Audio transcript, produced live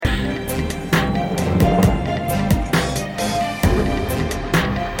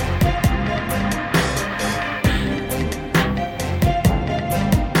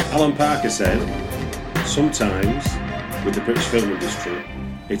Alan Parker said, sometimes with the British film industry,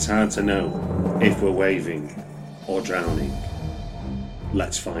 it's hard to know if we're waving or drowning.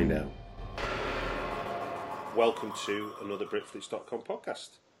 Let's find out. Welcome to another Britflix.com podcast.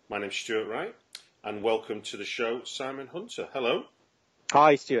 My name's Stuart Wright, and welcome to the show, Simon Hunter. Hello.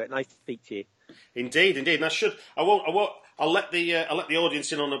 Hi, Stuart. Nice to speak to you. Indeed. And I'll let the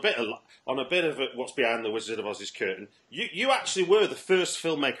audience in on a bit of what's behind the Wizard of Oz's curtain. You actually were the first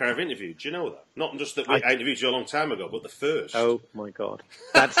filmmaker I've interviewed. Do you know that? Not just that I interviewed you a long time ago, but the first. Oh my God,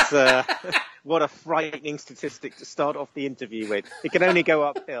 that's what a frightening statistic to start off the interview with. It can only go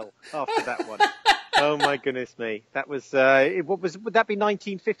uphill after that one. Oh my goodness me! That was would that be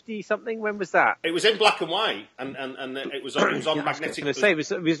 1950 something? When was that? It was in black and white, and it was on magnetic. I was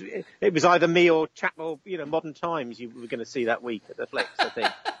going to say it was either me or Modern Times. You were going to see that week at the Flicks, I think.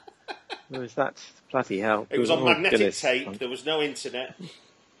 Was that bloody hell? It was on magnetic tape. There was no internet.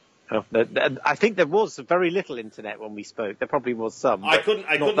 Oh, I think there was very little internet when we spoke. There probably was some. I couldn't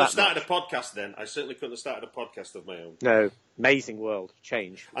have started a podcast then. I certainly couldn't have started a podcast of my own. No, amazing world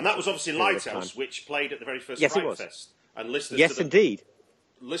change. And that was obviously Lighthouse, which played at the very first Fright Fest. And listeners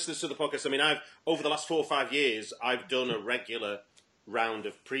listeners to the podcast. I mean, over the last 4 or 5 years, I've done a regular round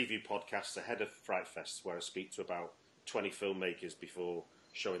of preview podcasts ahead of Fright Fest, where I speak to about 20 filmmakers before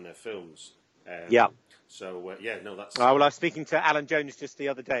showing their films. So, that's... Well, I was speaking to Alan Jones just the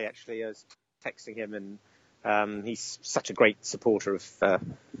other day, actually. I was texting him, and he's such a great supporter of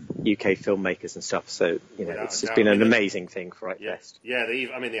UK filmmakers and stuff. So, it's been an amazing thing for Fright Fest. Yeah, they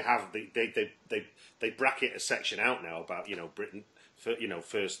bracket a section out now about, Britain,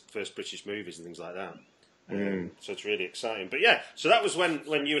 first British movies and things like that. So it's really exciting. But yeah, so that was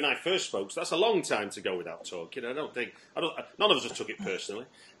when you and I first spoke. So that's a long time to go without talking. None of us have took it personally.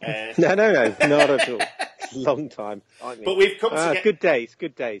 No, not at all. Long time. But we've come together. Good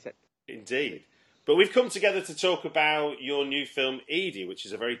days. Indeed. But we've come together to talk about your new film, Edie, which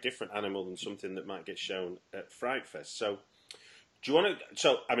is a very different animal than something that might get shown at Fright Fest. So, do you want to?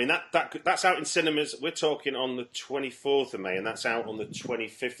 So, I mean, that's out in cinemas. We're talking on the 24th of May, and that's out on the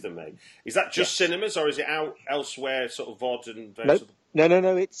 25th of May. Is that just cinemas, or is it out elsewhere, sort of VOD and various?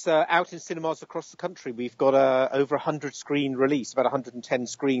 No. It's out in cinemas across the country. We've got over 100 screen release, about 110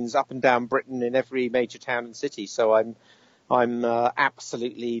 screens up and down Britain in every major town and city. So I'm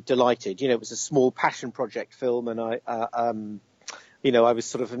absolutely delighted. It was a small passion project film, and I was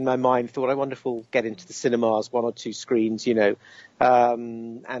sort of in my mind thought, I wonder if we'll get into the cinemas, 1 or 2 screens, and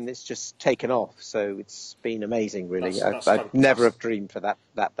it's just taken off. So it's been amazing, really. I'd never have dreamed for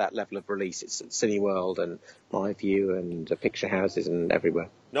that level of release. It's at Cineworld and My View and picture houses and everywhere.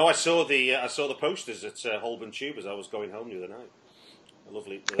 No, I saw the posters at Holborn Tube as I was going home the other night.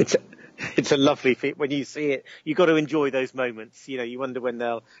 Lovely. It's a lovely feat. When you see it, you've got to enjoy those moments. You wonder when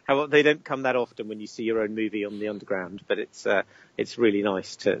they don't come that often when you see your own movie on the underground. But it's really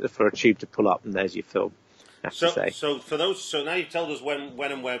nice for a tube to pull up and there's your film. So now you've told us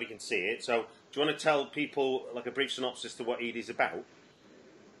when and where we can see it. So do you want to tell people like a brief synopsis to what Edie's about?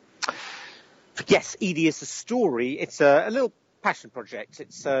 Yes, Edie is a story. It's a little passion project.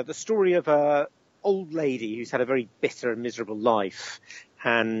 It's the story of a old lady who's had a very bitter and miserable life,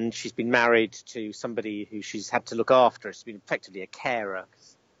 and she's been married to somebody who she's had to look after. She's been effectively a carer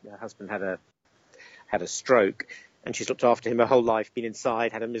because her husband had a stroke, and she's looked after him her whole life, been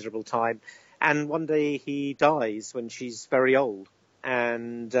inside, had a miserable time, and one day he dies when she's very old,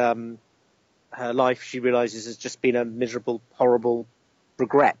 and her life, she realizes, has just been a miserable, horrible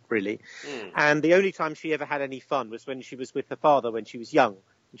regret, really. And the only time she ever had any fun was when she was with her father when she was young.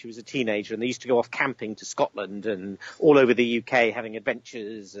 She was a teenager, and they used to go off camping to Scotland and all over the UK, having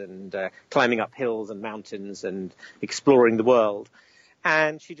adventures and climbing up hills and mountains and exploring the world.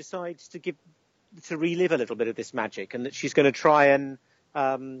 And she decides to relive a little bit of this magic, and that she's going to try and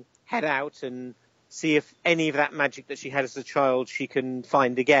head out and see if any of that magic that she had as a child she can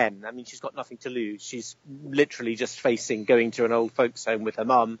find again. I mean, she's got nothing to lose. She's literally just facing going to an old folks' home with her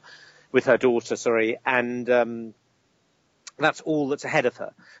daughter, and that's all that's ahead of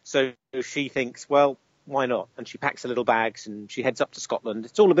her. So she thinks, well, why not? And she packs her little bags and she heads up to Scotland.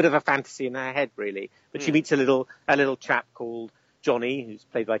 It's all a bit of a fantasy in her head, really. But she meets a little chap called Johnny, who's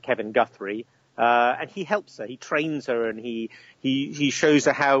played by Kevin Guthrie, and he helps her. He trains her, and he shows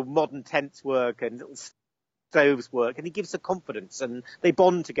her how modern tents work and little stoves work, and he gives her confidence, and they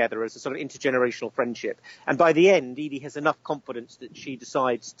bond together as a sort of intergenerational friendship. And by the end, Edie has enough confidence that she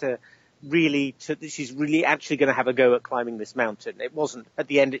decides that she's really actually going to have a go at climbing this mountain. It wasn't at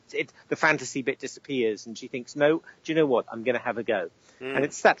the end. The fantasy bit disappears, and she thinks, no, do you know what? I'm going to have a go. And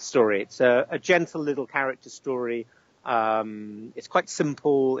it's that story. It's a gentle little character story It's quite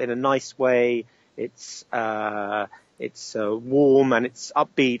simple in a nice way. It's warm and it's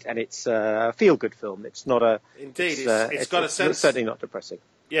upbeat and it's a feel-good film. It's not a. Indeed, it's got a sense. Certainly not depressing.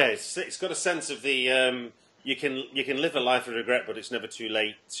 Yeah, it's got a sense of the you can live a life of regret, but it's never too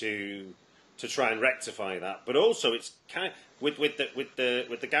late to try and rectify that. But also, it's kind of, with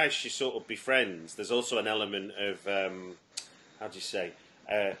the guys she sort of befriends. There's also an element of how do you say,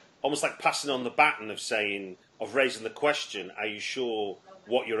 almost like passing on the baton of raising the question: are you sure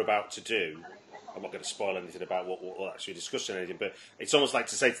what you're about to do? I'm not going to spoil anything about what we'll actually discuss or anything, but it's almost like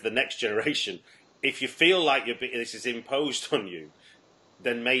to say to the next generation: if you feel like this is imposed on you,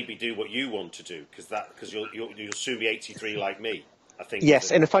 then maybe do what you want to do, because you'll soon be 83 like me. I think.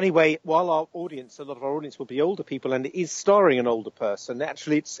 Yes, in a funny way, while a lot of our audience will be older people, and it is starring an older person.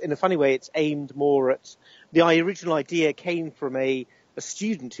 Actually, it's in a funny way, it's aimed more at the original idea came from a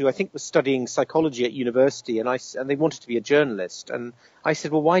student who I think was studying psychology at university, and they wanted to be a journalist. And I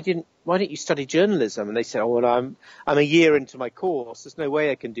said, well, why don't you study journalism? And they said, oh, well, I'm a year into my course. There's no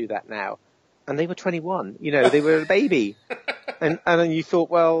way I can do that now. And they were 21. They were a baby. And then you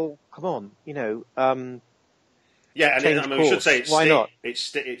thought, well, come on, yeah, and we should say why not?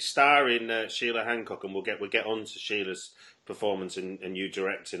 It's starring Sheila Hancock, and we'll get on to Sheila's performance and you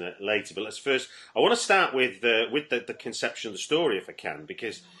directing it later. But I want to start with the conception of the story, if I can,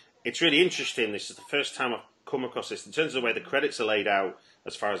 because it's really interesting. This is the first time I've come across this in terms of the way the credits are laid out,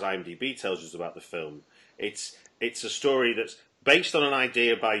 as far as IMDb tells us about the film. It's a story that's based on an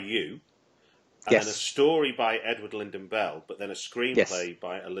idea by you. And then a story by Edward Lyndon Bell, but then a screenplay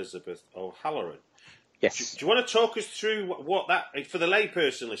by Elizabeth O'Halloran. Yes. Do you want to talk us through what that, for the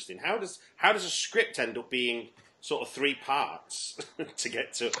layperson listening, how does a script end up being sort of three parts to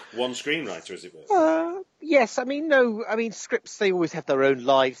get to one screenwriter, as it were? Yes, scripts, they always have their own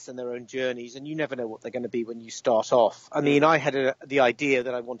lives and their own journeys, and you never know what they're going to be when you start off. I had the idea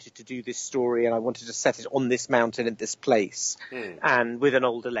that I wanted to do this story, and I wanted to set it on this mountain in this place, and with an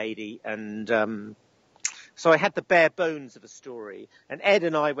older lady, and so I had the bare bones of a story. And Ed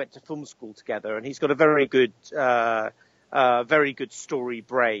and I went to film school together, and he's got a very good story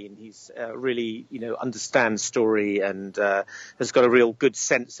brain. He's really, understands story and has got a real good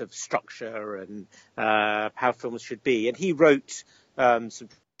sense of structure and how films should be. And he wrote some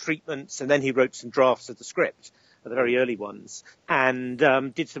treatments, and then he wrote some drafts of the script, the very early ones, and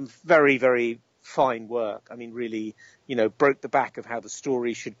did some very, very fine work. Really, broke the back of how the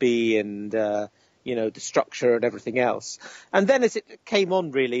story should be and, the structure and everything else. And then as it came on,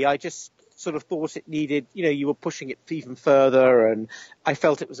 really, I just sort of thought it needed, you were pushing it even further, and I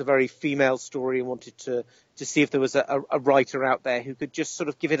felt it was a very female story and wanted to see if there was a writer out there who could just sort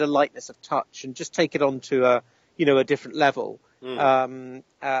of give it a lightness of touch and just take it on to a different level. And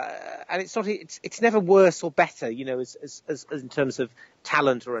it's never worse or better, as in terms of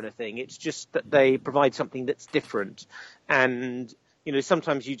talent or anything. It's just that they provide something that's different. And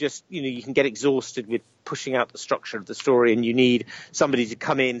sometimes you just, you can get exhausted with pushing out the structure of the story, and you need somebody to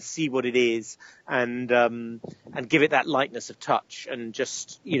come in, see what it is, and give it that lightness of touch, and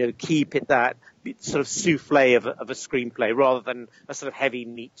just, keep it that sort of souffle of a screenplay, rather than a sort of heavy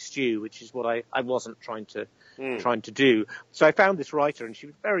meat stew, which is what I wasn't trying to do. So I found this writer, and she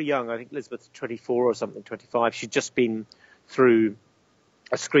was very young. I think Elizabeth, 24 or something, 25. She'd just been through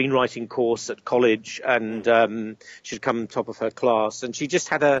a screenwriting course at college, and she'd come top of her class, and she just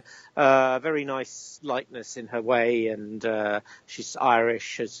had a very nice lightness in her way, and she's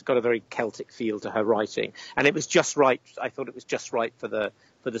Irish, has got a very Celtic feel to her writing, and it was just right. I thought it was just right for the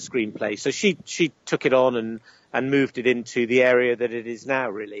screenplay. So she took it on and moved it into the area that it is now,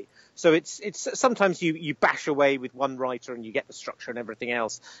 really. So it's sometimes you bash away with one writer and you get the structure and everything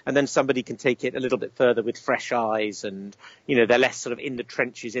else, and then somebody can take it a little bit further with fresh eyes, and they're less sort of in the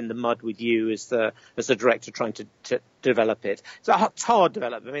trenches, in the mud with you as the director trying to develop it. It's hard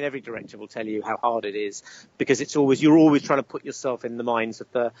development. Every director will tell you how hard it is, because you're always trying to put yourself in the minds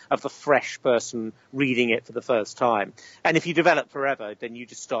of the fresh person reading it for the first time. And if you develop forever, then you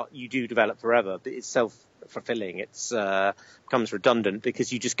do develop forever, but it's self-fulfilling. It's becomes redundant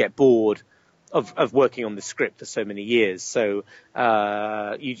because you just get bored of working on the script for so many years. So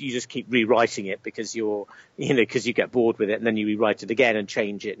you just keep rewriting it because you get bored with it, and then you rewrite it again and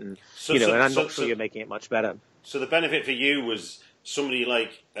change it, and and I'm not sure you're making it much better. So the benefit for you was somebody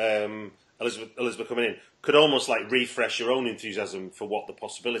like Elizabeth coming in could almost like refresh your own enthusiasm for what the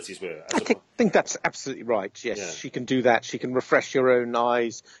possibilities were. I think that's absolutely right. Yes, yeah. She can do that. She can refresh your own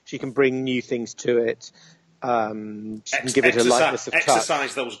eyes. She can bring new things to it. She can give it a lightness of touch.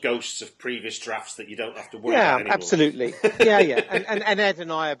 Exercise those ghosts of previous drafts that you don't have to worry about anymore. Yeah, absolutely. Yeah. And Ed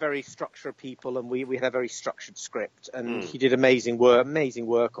and I are very structured people, and we had a very structured script, and he did amazing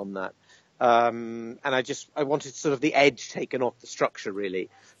work on that. And I wanted sort of the edge taken off the structure, really.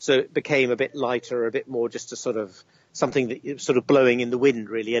 So it became a bit lighter, a bit more just a sort of something that sort of blowing in the wind,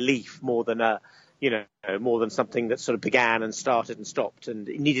 really, a leaf more than more than something that sort of began and started and stopped, and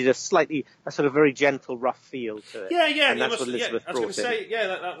it needed a sort of very gentle, rough feel to it. Yeah. And that's what Elizabeth brought in. I was going to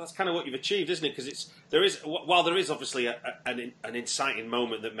say, that's kind of what you've achieved, isn't it? Because while there is obviously an inciting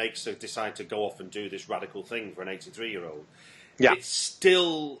moment that makes her decide to go off and do this radical thing for an 83-year-old, it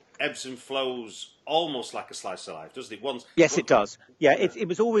still ebbs and flows almost like a slice of life, doesn't it? Yes, it does. Yeah, it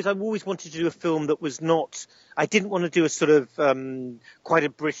was always. I always wanted to do a film that was not. I didn't want to do a sort of quite a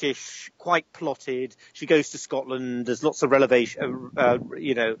British, quite plotted. She goes to Scotland. There's lots of revelations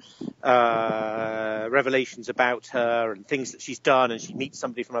about her and things that she's done, and she meets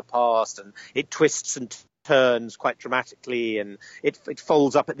somebody from her past, and it twists and turns quite dramatically, and it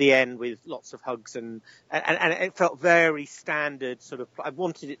folds up at the end with lots of hugs, and it felt very standard. Sort of, I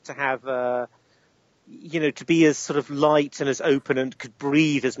wanted it to have. To be as sort of light and as open and could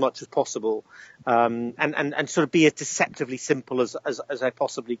breathe as much as possible, and sort of be as deceptively simple as I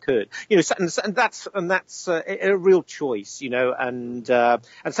possibly could. And that's a real choice, and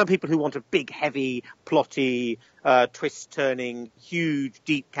some people who want a big, heavy, plotty, twist-turning, huge,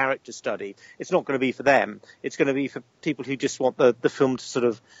 deep character study, it's not going to be for them. It's going to be for people who just want the film to sort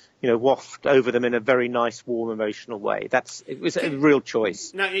of waft over them in a very nice, warm, emotional way. It was a real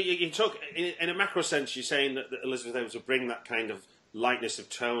choice. Now, you talk in a macro sense. You're saying that Elizabeth able to bring that kind of lightness of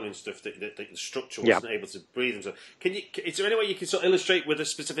tone and stuff that the structure wasn't able to breathe into. Is there any way you can sort of illustrate with a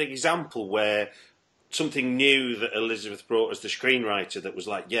specific example where something new that Elizabeth brought as the screenwriter that was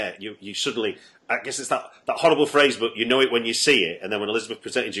like, you suddenly, I guess it's that horrible phrase, but you know it when you see it, and then when Elizabeth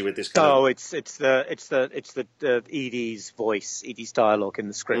presented you with this kind of... it's the Edie's voice, Edie's dialogue in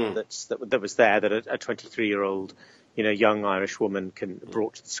the script that was there, that a 23-year-old, young Irish woman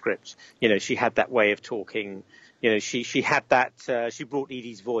brought to the script. She had that way of talking. She had that. She brought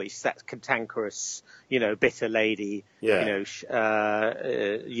Edie's voice, that cantankerous, bitter lady. Yeah.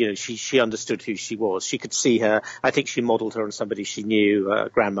 She understood who she was. She could see her. I think she modelled her on somebody she knew,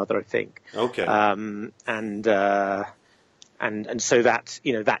 grandmother, I think. Okay. And so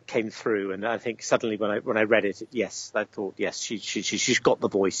that came through. And I think suddenly when I read it, I thought, yes, she's got the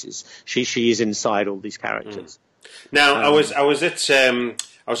voices. She is inside all these characters. Now, I was at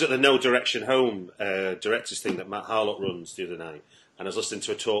the No Direction Home directors thing that Matt Harlock runs the other night, and I was listening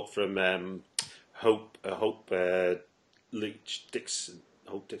to a talk from Hope Dixon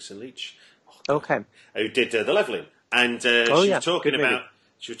Leach, who did The Levelling, and she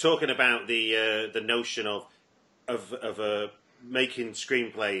was talking about the notion of making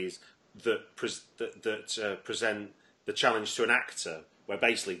screenplays that present the challenge to an actor, where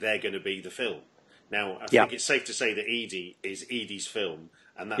basically they're going to be the film. Now, I think it's safe to say that Edie is Edie's film,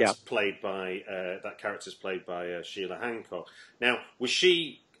 and that's played by that character's played by Sheila Hancock. Now, was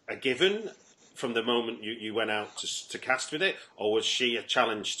she a given from the moment you went out to cast with it, or was she a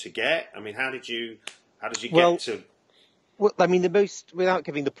challenge to get? I mean, how did you get to? Well, I mean, the most, without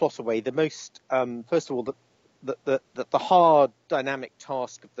giving the plot away, the most first of all, the hard dynamic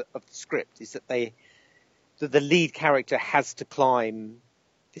task of the script is that the lead character has to climb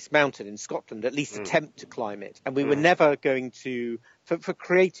this mountain in Scotland, at least attempt to climb it. And we were never going to, for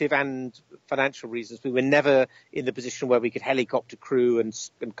creative and financial reasons, we were never in the position where we could helicopter crew and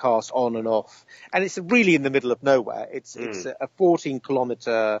cast on and off. And it's really in the middle of nowhere. It's a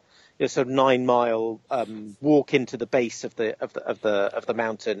 14-kilometer, sort of 9-mile walk into the base of the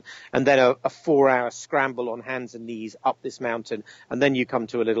mountain, and then a 4-hour scramble on hands and knees up this mountain, and then you come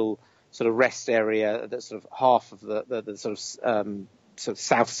to a little sort of rest area that's sort of half of the sort of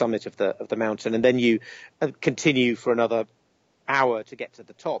south summit of the mountain, and then you continue for another hour to get to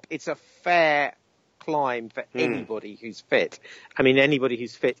the top. It's a fair climb for anybody who's fit. I mean, anybody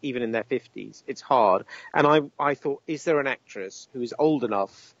who's fit, even in their 50s. It's hard. And I thought, is there an actress who is old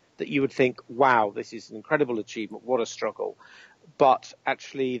enough that you would think, wow, this is an incredible achievement, what a struggle, but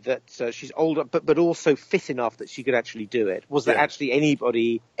actually that she's older, but also fit enough that she could actually do it? Was there actually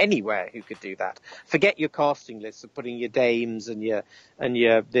anybody anywhere who could do that? Forget your casting lists of putting your dames and your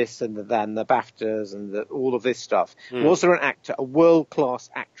this and the BAFTAs and all of this stuff. Was there an actor, a world-class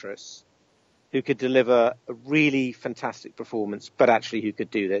actress, who could deliver a really fantastic performance, but actually who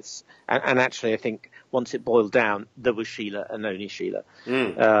could do this. And actually, I think once it boiled down, there was Sheila and only Sheila.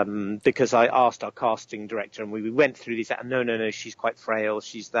 Because I asked our casting director, and we went through these, no, she's quite frail,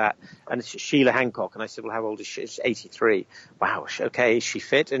 she's that. And it's Sheila Hancock. And I said, well, how old is she? She's 83. Wow, okay, is she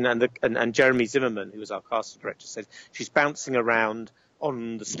fit? And Jeremy Zimmerman, who was our casting director, said, she's bouncing around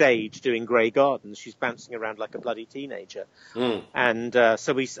on the stage doing Grey Gardens. She's bouncing around like a bloody teenager. And I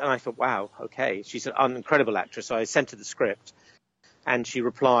thought, wow, okay, she's an incredible actress. So I sent her the script, and she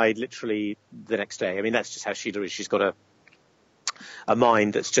replied literally the next day. I mean, that's just how Sheila is. She's got a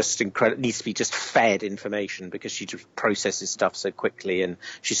mind that's just incredible, needs to be just fed information, because she just processes stuff so quickly, and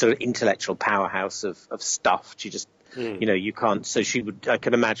she's sort of intellectual powerhouse of stuff. She just, you can't. So I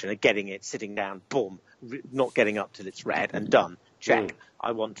can imagine her getting it, sitting down, boom, not getting up till it's read and done. Check.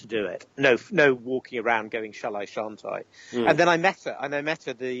 I want to do it. No walking around going, shall I, shan't I? And then I met her,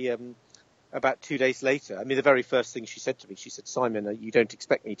 about 2 days later. I mean, the very first thing she said to me, she said, Simon, you don't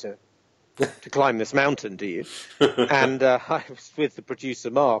expect me to climb this mountain, do you? And I was with the producer,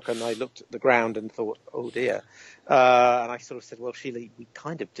 Mark, and I looked at the ground and thought, oh dear. And I sort of said, well, Sheila, we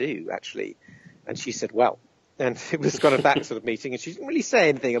kind of do, actually. And she said, well, and it was kind of that sort of meeting, and she didn't really say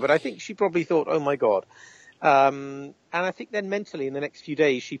anything, but I think she probably thought, oh my God. And I think then mentally in the next few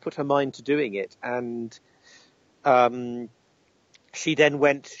days, she put her mind to doing it. And she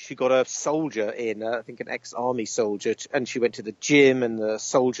then she got a soldier in, I think an ex-army soldier, and she went to the gym, and the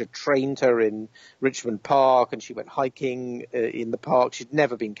soldier trained her in Richmond Park, and she went hiking in the park. She'd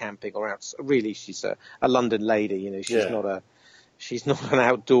never been camping or out. Really, she's a London lady, she's not an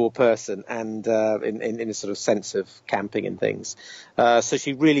outdoor person, and in a sort of sense of camping and things. So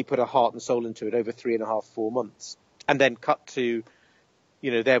she really put her heart and soul into it over 3.5, 4 months. And then cut to,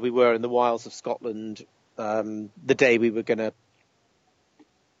 there we were in the wilds of Scotland, the day we were going to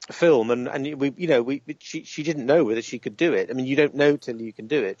film, and she didn't know whether she could do it. I mean, you don't know till you can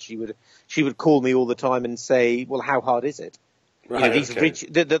do it. She would call me all the time and say, well, how hard is it? Right, these ridge,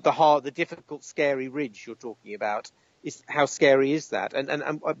 the difficult, scary ridge you're talking about. How scary is that?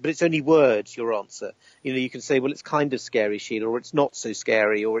 But it's only words, your answer. You can say, well, it's kind of scary, Sheila, or it's not so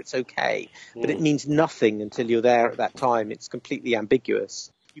scary, or it's okay. But it means nothing until you're there at that time. It's completely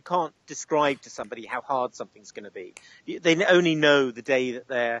ambiguous. You can't describe to somebody how hard something's going to be. They only know the day that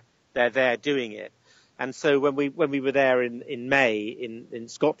they're there doing it. And so when we were there in May in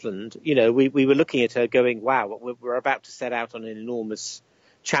Scotland, we were looking at her going, wow, we're about to set out on an enormous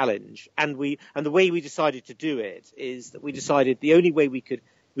challenge. And the way we decided to do it is that we decided the only way we could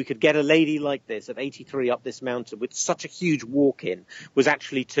get a lady like this of 83 up this mountain with such a huge walk in was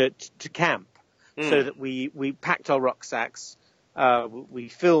actually to camp. So that we packed our rucksacks,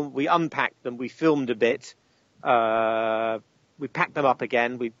 we unpacked them, we filmed a bit, we packed them up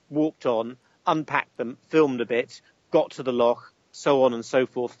again, we walked on, unpacked them, filmed a bit, got to the loch, so on and so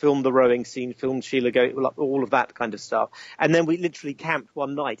forth, filmed the rowing scene, filmed Sheila going, all of that kind of stuff. And then we literally camped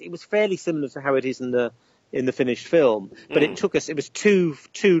one night. It was fairly similar to how it is in the finished film, but it was two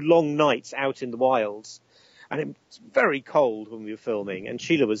long nights out in the wilds. And it was very cold when we were filming, and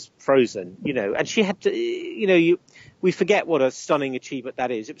Sheila was frozen, and she had to, we forget what a stunning achievement that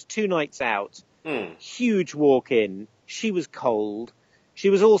is. It was 2 nights out, huge walk in. She was cold. She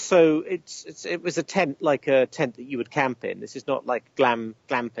was also, it was a tent, like a tent that you would camp in. This is not like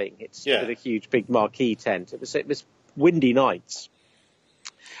glamping. It's with a huge, big marquee tent. It was windy nights.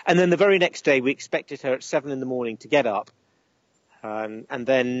 And then the very next day, we expected her at 7 a.m. to get up, and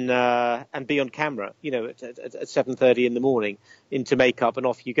then and be on camera, at 7:30 in the morning, into makeup, and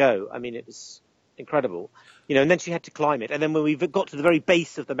off you go. I mean, it was incredible, and then she had to climb it. And then when we got to the very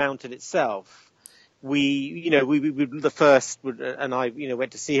base of the mountain itself, we the first, and I,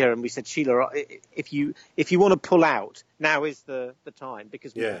 went to see her, and we said, Sheila, if you want to pull out, now is the time,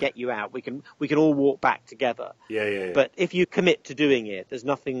 because we can get you out. We can all walk back together. Yeah. But if you commit to doing it, there's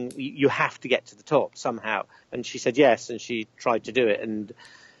nothing. You have to get to the top somehow. And she said yes, and she tried to do it,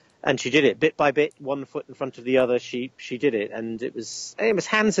 and she did it bit by bit, one foot in front of the other. She did it, and it was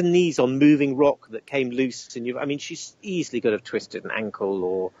hands and knees on moving rock that came loose. And she's easily could have twisted an ankle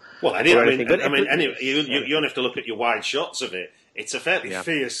or anything. You only have to look at your wide shots of it. It's a fairly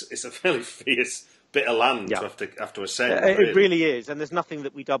fierce. It's a fairly fierce bit of land to have to ascend. It really is, and there's nothing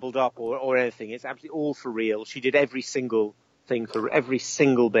that we doubled up or anything. It's absolutely all for real. She did every single thing for every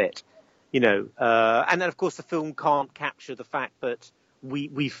single bit, and then of course the film can't capture the fact that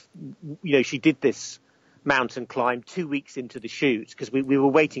she did this mountain climb 2 weeks into the shoot because we were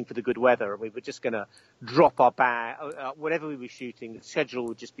waiting for the good weather, and we were just going to drop our bag, whatever we were shooting, the schedule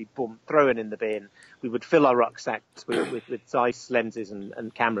would just be boom, throw it in the bin. We would fill our rucksacks with Zeiss lenses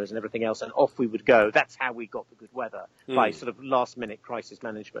and cameras and everything else, and off we would go. That's how we got the good weather, by sort of last minute crisis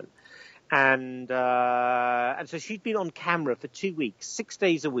management. And so she'd been on camera for 2 weeks, 6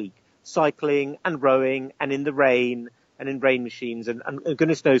 days a week, cycling and rowing and in the rain and in rain machines and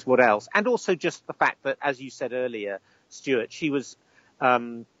goodness knows what else. And also just the fact that, as you said earlier, Stuart, she was,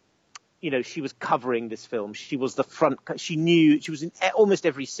 she was covering this film. She was the front. She knew she was in almost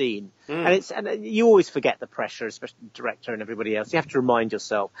every scene. And you always forget the pressure, especially the director and everybody else. You have to remind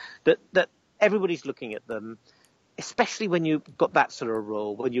yourself that everybody's looking at them, especially when you've got that sort of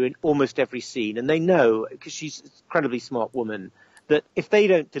role, when you're in almost every scene, and they know, because she's an incredibly smart woman, that if they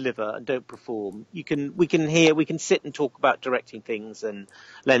don't deliver and don't perform, we can sit and talk about directing things and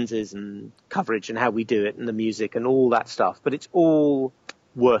lenses and coverage and how we do it and the music and all that stuff, but it's all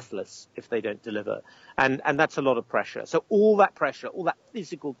worthless if they don't deliver. And that's a lot of pressure. So all that pressure, all that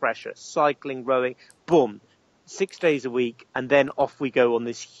physical pressure, cycling, rowing, boom, 6 days a week, and then off we go on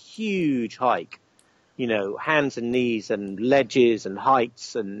this huge hike. Hands and knees and ledges and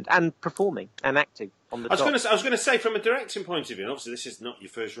heights and performing and acting on the top. I was going to say, from a directing point of view, and obviously this is not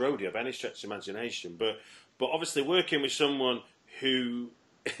your first rodeo by any stretch of imagination, but obviously working with someone who,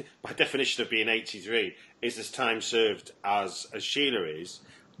 by definition of being 83, is as time served as Sheila is,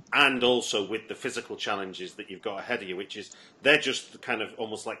 and also with the physical challenges that you've got ahead of you, which is they're just kind of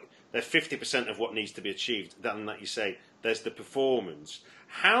almost like they're 50% of what needs to be achieved. Then, like you say, there's the performance.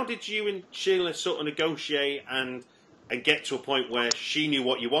 How did you and Sheila sort of negotiate and get to a point where she knew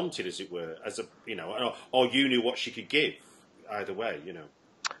what you wanted, as it were, or you knew what she could give? Either way,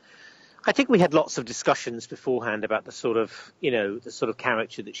 I think we had lots of discussions beforehand about the sort of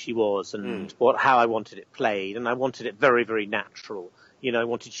character that she was and how I wanted it played, and I wanted it very, very natural. I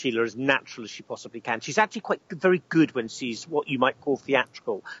wanted Sheila as natural as she possibly can. She's actually very good when she's what you might call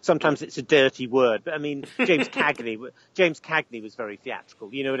theatrical. Sometimes it's a dirty word, but I mean, James Cagney was very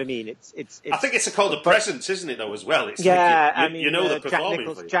theatrical. You know what I mean? It's I think it's called a presence, isn't it, though, as well? It's the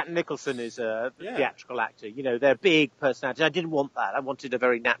performing. Jack Nicholson is a theatrical actor. They're big personalities. I didn't want that. I wanted a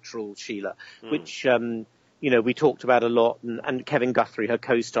very natural Sheila, which, we talked about a lot, and Kevin Guthrie, her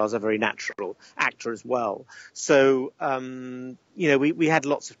co-star, is a very natural actor as well. So, we had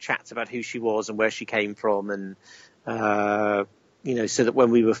lots of chats about who she was and where she came from, and, so that when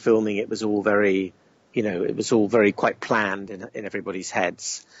we were filming, it was all very, quite planned in everybody's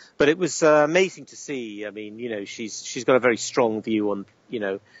heads. But it was amazing to see. I mean, she's got a very strong view on,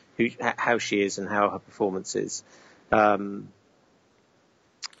 how she is and how her performance is.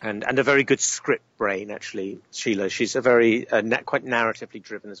 And a very good script brain, actually, Sheila. She's a very quite narratively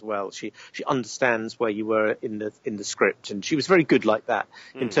driven as well. She understands where you were in the script, and she was very good like that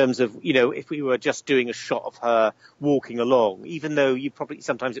in terms of, if we were just doing a shot of her walking along, even though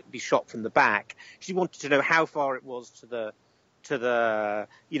sometimes it would be shot from the back, she wanted to know how far it was to the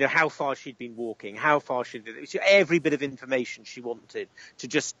how far she'd been walking, every bit of information she wanted to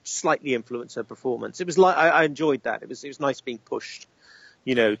just slightly influence her performance. It was like I enjoyed that. It was nice being pushed,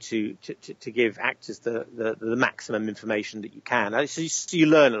 to give actors the maximum information that you can. So you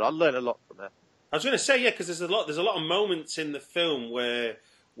learn a lot. I learned a lot from her. I was going to say, because there's a lot of moments in the film where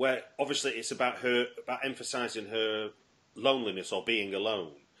obviously it's about emphasising her loneliness or being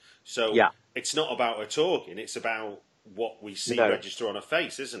alone. So it's not about her talking; it's about what we see register on her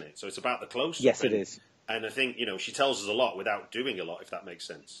face, isn't it? So it's about the close-up. Yes, it is. And I think she tells us a lot without doing a lot, if that makes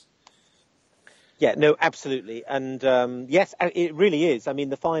sense. Yeah, no, absolutely. And yes, it really is. I mean,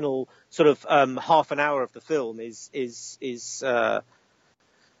 the final sort of half an hour of the film is it's silent.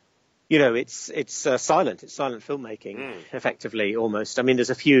 It's silent filmmaking, effectively, almost. I mean, there's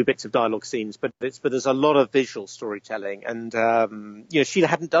a few bits of dialogue scenes, but there's a lot of visual storytelling. And Sheila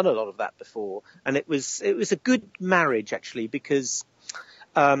hadn't done a lot of that before, and it was a good marriage, actually, because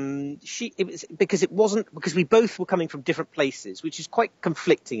because we both were coming from different places, which is quite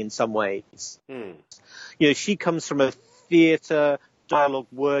conflicting in some ways. She comes from a theatre, dialogue,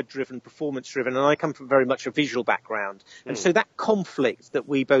 word-driven, performance-driven, and I come from very much a visual background. And so that conflict that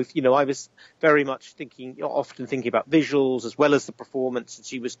we both, I was very much often thinking about visuals as well as the performance, and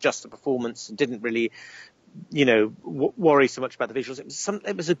she was just the performance and didn't really worry so much about the visuals. It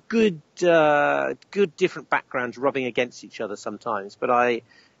was a good different backgrounds rubbing against each other sometimes, but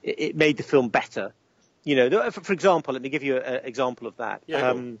it made the film better. For example, let me give you an example of that.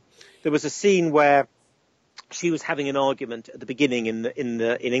 There was a scene where she was having an argument at the beginning in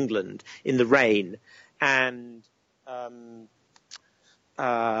England in the rain, and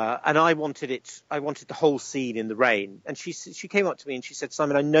and I wanted it. I wanted the whole scene in the rain. And she came up to me and she said,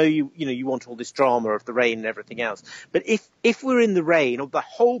 "Simon, I know you want all this drama of the rain and everything else, but if we're in the rain, the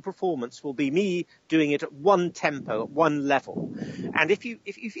whole performance will be me doing it at one tempo, at one level. And if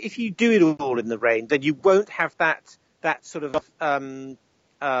you do it all in the rain, then you won't have that sort of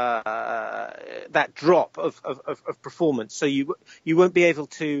that drop of performance. So you won't be able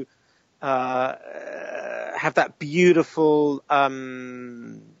to have that beautiful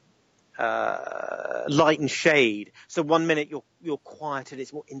light and shade. So one minute you're quiet and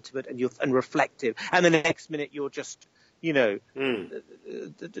it's more intimate and reflective, and the next minute you're just the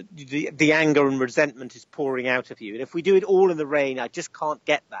anger and resentment is pouring out of you. And if we do it all in the rain, I just can't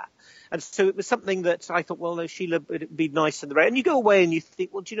get that. And so it was something that I thought, well, no, Sheila, it'd be nice in the rain. And you go away and you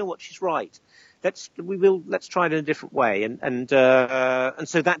think, well, do you know what? She's right. Let's try it in a different way. And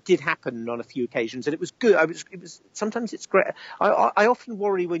so that did happen on a few occasions, and it was good. Sometimes it's great. I often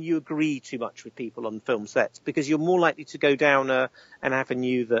worry when you agree too much with people on film sets, because you're more likely to go down an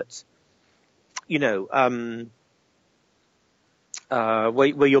avenue that,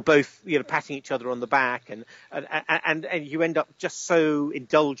 where you're both patting each other on the back, and you end up just so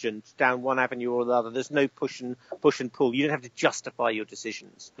indulgent down one avenue or the other. There's no push and pull. You don't have to justify your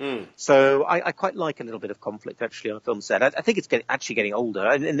decisions. So I quite like a little bit of conflict actually on a film set. I think it's getting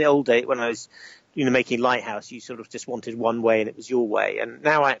older. In the old day when I was making Lighthouse, you sort of just wanted one way and it was your way. And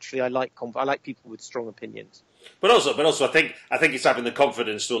now actually I like people with strong opinions. But also, I think it's having the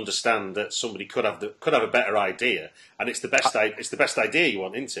confidence to understand that somebody could have a better idea, and it's the best idea you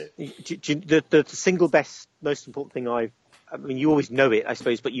want, isn't it? The single best, most important thing I mean, you always know it, I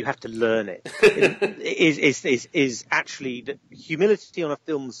suppose, but you have to learn it. is actually that humility on a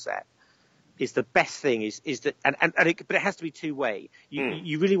film set is the best thing. Is that but it has to be two-way.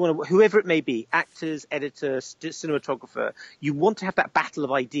 You really want to, whoever it may be, actors, editor, cinematographer, you want to have that battle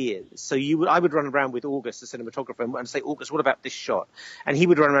of ideas. So I would run around with August, the cinematographer, and say, August, what about this shot? And he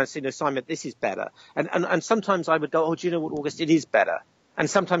would run around and say, no, Simon, this is better. And sometimes I would go, oh, do you know what, August, it is better. And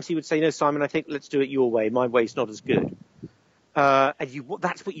sometimes he would say, no, Simon, I think let's do it your way. My way's not as good. And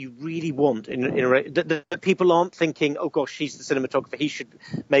that's what you really want that people aren't thinking, oh gosh, he's the cinematographer, he should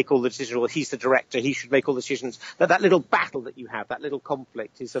make all the decisions, or he's the director, he should make all the decisions. That little battle that you have, that little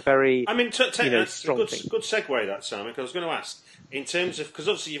conflict, is a very strong thing. Good segue that, Simon, because I was going to ask, in terms of, because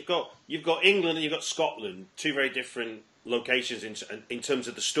obviously you've got England and you've got Scotland, two very different locations in terms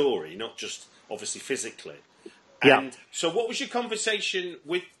of the story, not just obviously physically. And so what was your conversation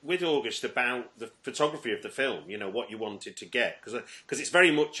with August about the photography of the film, what you wanted to get? Because it's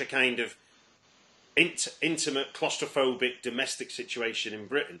very much a kind of intimate, claustrophobic, domestic situation in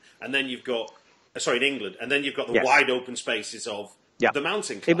Britain. And then you've got, in England, and then you've got the wide open spaces of the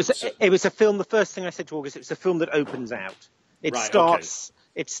mountain clubs. It was a film, the first thing I said to August, it was a film that opens out. It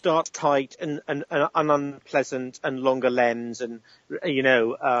starts tight and unpleasant and longer lens, and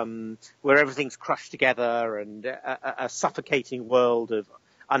where everything's crushed together, and a suffocating world of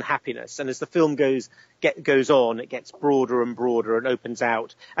unhappiness. And as the film goes on, it gets broader and broader and opens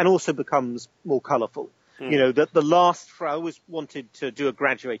out, and also becomes more colourful. The last, I always wanted to do a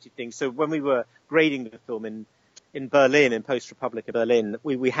graduated thing. So when we were grading the film in Berlin, in Post Republic of Berlin,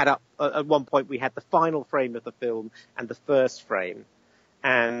 we had at one point we had the final frame of the film and the first frame,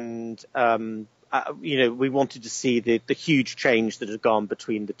 and we wanted to see the huge change that had gone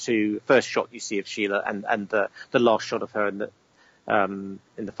between the two first shot you see of Sheila and the last shot of her in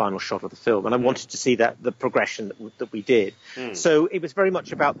the final shot of the film, and I wanted to see the progression that we did. So it was very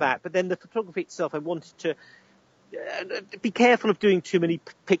much about that. But then the photography itself, I wanted to be careful of doing too many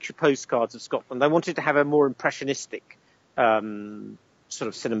picture postcards of Scotland. I wanted to have a more impressionistic sort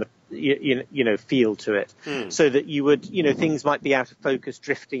of cinema, feel to it, so that you would, things might be out of focus,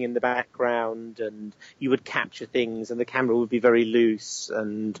 drifting in the background, and you would capture things, and the camera would be very loose,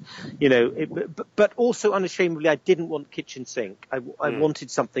 and but also unashamedly, I didn't want kitchen sink. I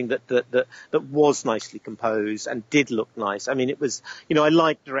wanted something that was nicely composed and did look nice. I mean, it was, I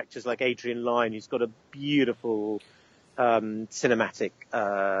like directors like Adrian Lyne, who's got a beautiful cinematic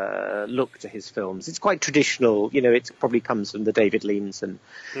look to his films. It's quite traditional, it probably comes from the David Leans and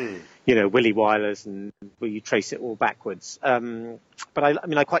Willy Wylers, and where you trace it all backwards. But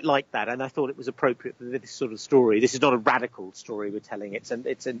I quite like that, and I thought it was appropriate for this sort of story. This is not a radical story we're telling. It's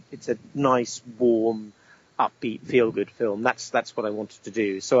a nice, warm, upbeat, feel-good film. That's what I wanted to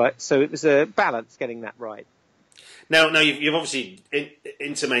do. So it was a balance getting that right. Now you've obviously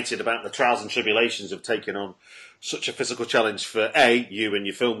intimated about the trials and tribulations of taking on such a physical challenge for you and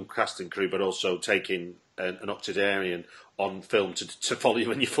your film cast and crew, but also taking an octogenarian on film to follow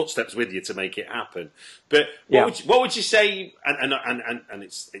you in your footsteps with you to make it happen. But what would you say? And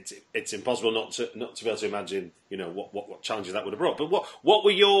it's impossible not to be able to imagine, what challenges that would have brought. But what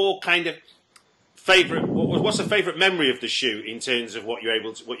were your kind of favourite? What's a favourite memory of the shoot in terms of what you're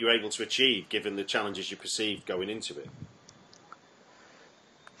able to achieve, given the challenges you perceived going into it?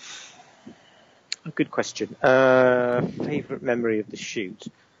 A good question. Favourite memory of the shoot?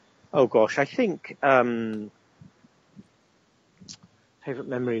 Oh gosh, I think favourite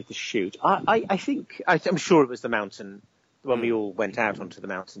memory of the shoot. I think I'm sure it was the mountain when we all went out onto the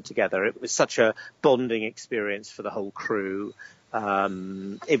mountain together. It was such a bonding experience for the whole crew.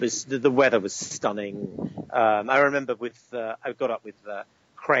 It was the weather was stunning. I remember I got up with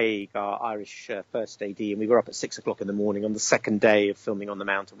Craig, our Irish first AD, and we were up at 6:00 in the morning on the second day of filming on the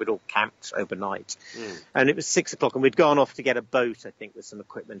mountain. We'd all camped overnight, and it was 6:00, and we'd gone off to get a boat, I think, with some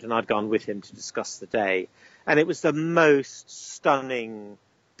equipment, and I'd gone with him to discuss the day. And it was the most stunning,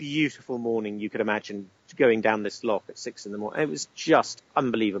 beautiful morning you could imagine, going down this loch at 6 in the morning. It was just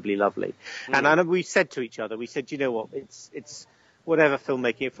unbelievably lovely. And we said to each other, you know what, it's whatever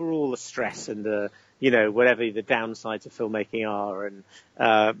filmmaking, for all the stress and whatever the downsides of filmmaking are, and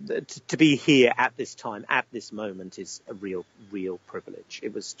to be here at this time, at this moment, is a real privilege.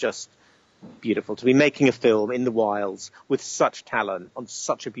 It was just beautiful to be making a film in the wilds with such talent on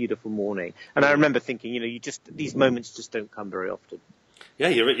such a beautiful morning. And I remember thinking, these moments just don't come very often. Yeah,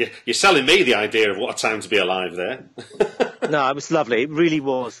 you're selling me the idea of what a time to be alive there. No, it was lovely. It really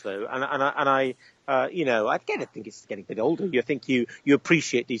was, though. And I think it's getting a bit older. You think you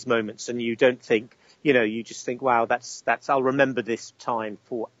appreciate these moments, and you don't think, you just think, wow, that's I'll remember this time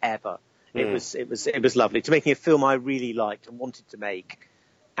forever. It was lovely to making a film I really liked and wanted to make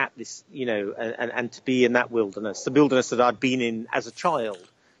at this, and to be in that wilderness, the wilderness that I'd been in as a child,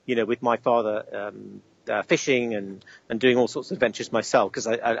 with my father, fishing and doing all sorts of adventures myself, because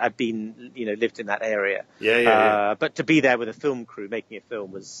I'd been, lived in that area. Yeah. But to be there with a film crew making a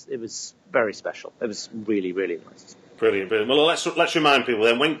film was very special. It was really, really nice. Brilliant. Well, let's remind people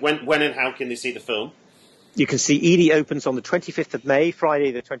then, when and how can they see the film? You can see Edie opens on the 25th of May,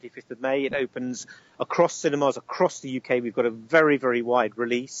 Friday the 25th of May. It opens across cinemas across the UK. We've got a very, very wide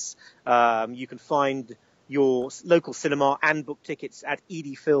release. You can find your local cinema and book tickets at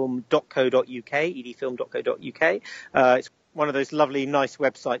ediefilm.co.uk, ediefilm.co.uk. It's one of those lovely, nice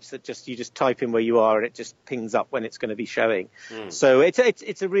websites that you just type in where you are and it just pings up when it's going to be showing. So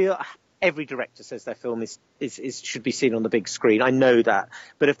it's a real... Every director says their film should be seen on the big screen. I know that,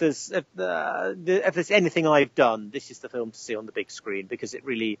 but if there's anything I've done, this is the film to see on the big screen, because it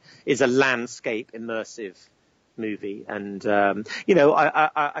really is a landscape immersive movie. And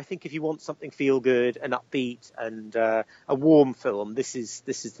I think if you want something feel good and upbeat and a warm film, this is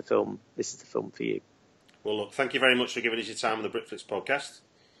the film. This is the film for you. Well, look, thank you very much for giving us your time on the Britflix podcast.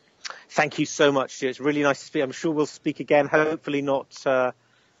 Thank you so much, Stuart. It's really nice to speak. I'm sure we'll speak again. Hopefully not.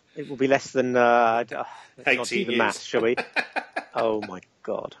 It will be less than... let's not do the maths, shall we? Oh, my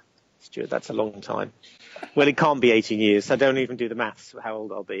God. Stuart, that's a long time. Well, it can't be 18 years. I don't even do the maths, how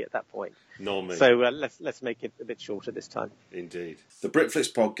old I'll be at that point. Nor me. So let's make it a bit shorter this time. Indeed. The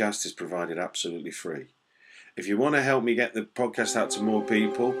Britflix podcast is provided absolutely free. If you want to help me get the podcast out to more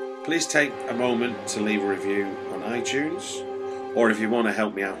people, please take a moment to leave a review on iTunes. Or if you want to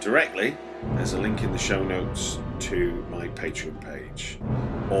help me out directly, there's a link in the show notes to my Patreon page.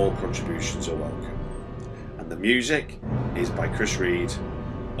 All contributions are welcome. And the music is by Chris Reed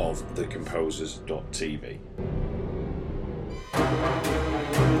of thecomposers.tv.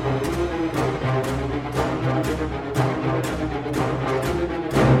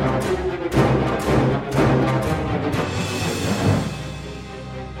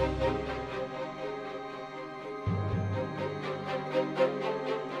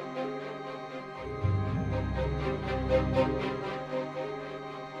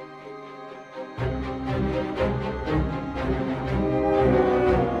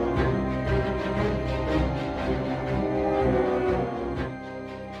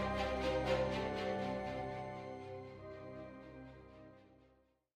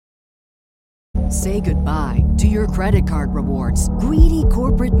 Say goodbye to your credit card rewards. Greedy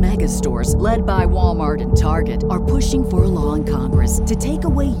corporate mega stores, led by Walmart and Target, are pushing for a law in Congress to take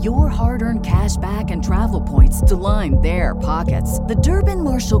away your hard-earned cash back and travel points to line their pockets. The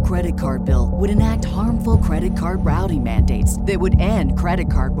Durbin-Marshall credit card bill would enact harmful credit card routing mandates that would end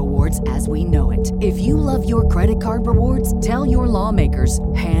credit card rewards as we know it. If you love your credit card rewards, tell your lawmakers,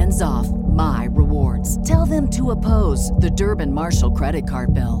 hands off my rewards. Tell them to oppose the Durbin-Marshall credit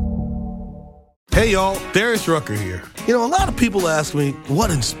card bill. Hey y'all, Darius Rucker here. A lot of people ask me, what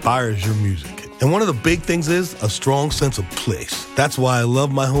inspires your music? And one of the big things is a strong sense of place. That's why I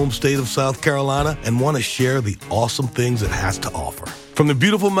love my home state of South Carolina and want to share the awesome things it has to offer. From the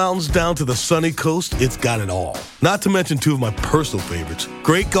beautiful mountains down to the sunny coast, it's got it all. Not to mention two of my personal favorites,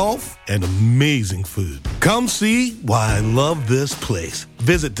 great golf and amazing food. Come see why I love this place.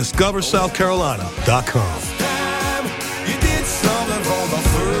 Visit discoversouthcarolina.com.